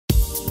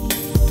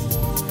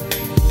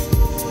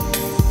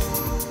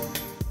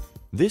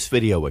This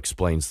video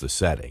explains the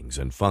settings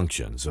and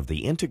functions of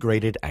the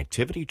integrated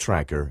activity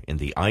tracker in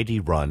the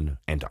iD.RUN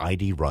and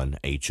iD.RUN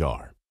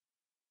HR.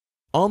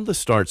 On the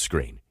Start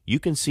screen, you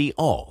can see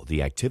all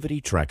the activity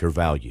tracker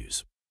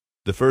values.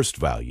 The first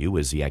value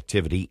is the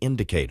activity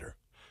indicator.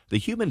 The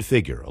human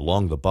figure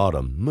along the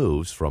bottom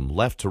moves from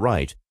left to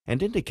right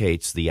and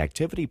indicates the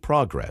activity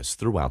progress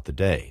throughout the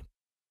day.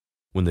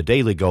 When the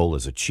daily goal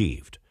is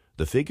achieved,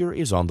 the figure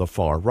is on the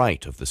far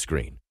right of the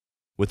screen.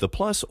 With the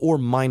plus or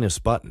minus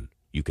button,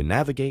 you can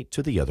navigate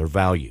to the other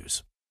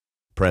values.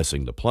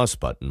 Pressing the plus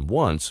button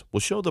once will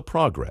show the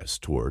progress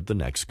toward the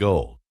next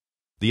goal.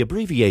 The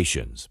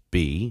abbreviations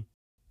B,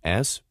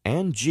 S,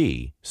 and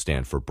G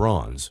stand for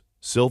bronze,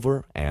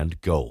 silver, and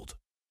gold.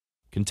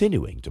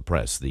 Continuing to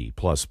press the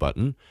plus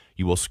button,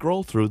 you will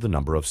scroll through the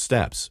number of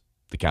steps,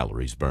 the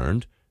calories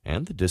burned,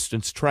 and the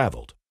distance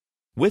traveled.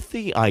 With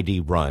the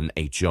iD.RUN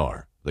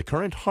HR, the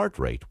current heart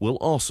rate will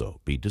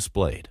also be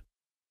displayed.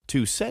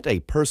 To set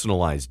a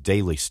personalized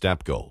daily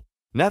step goal,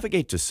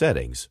 navigate to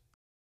Settings,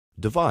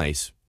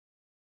 Device,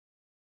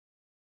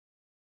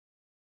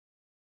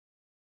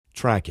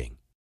 Tracking,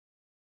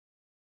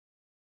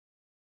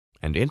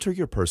 and enter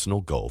your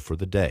personal goal for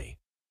the day.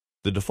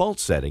 The default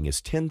setting is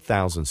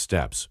 10,000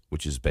 steps,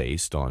 which is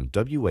based on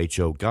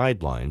WHO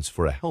guidelines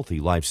for a healthy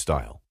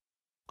lifestyle.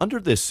 Under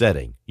this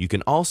setting, you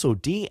can also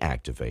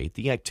deactivate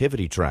the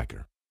activity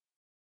tracker.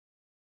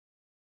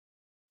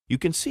 You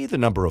can see the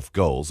number of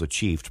goals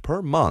achieved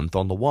per month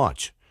on the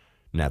watch.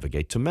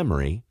 Navigate to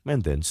Memory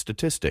and then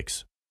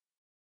Statistics.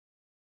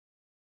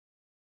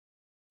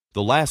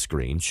 The last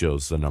screen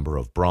shows the number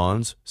of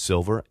bronze,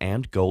 silver,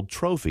 and gold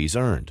trophies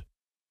earned.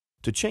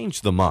 To change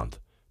the month,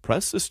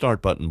 press the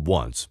Start button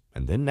once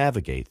and then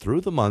navigate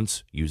through the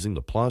months using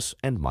the plus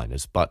and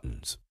minus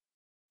buttons.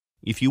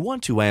 If you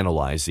want to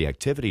analyze the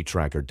activity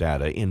tracker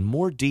data in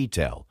more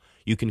detail,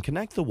 you can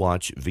connect the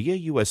watch via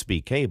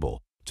USB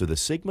cable to the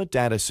Sigma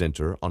Data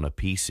Center on a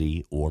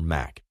PC or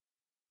Mac.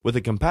 With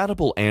a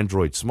compatible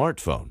Android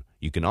smartphone,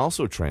 you can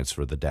also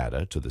transfer the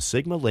data to the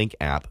Sigma Link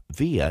app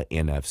via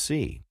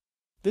NFC.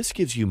 This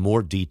gives you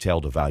more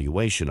detailed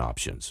evaluation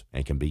options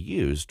and can be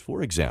used,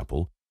 for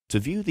example, to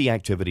view the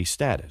activity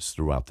status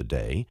throughout the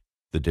day,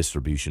 the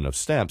distribution of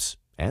steps,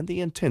 and the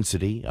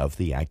intensity of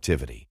the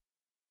activity.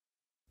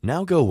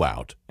 Now go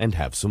out and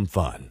have some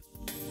fun.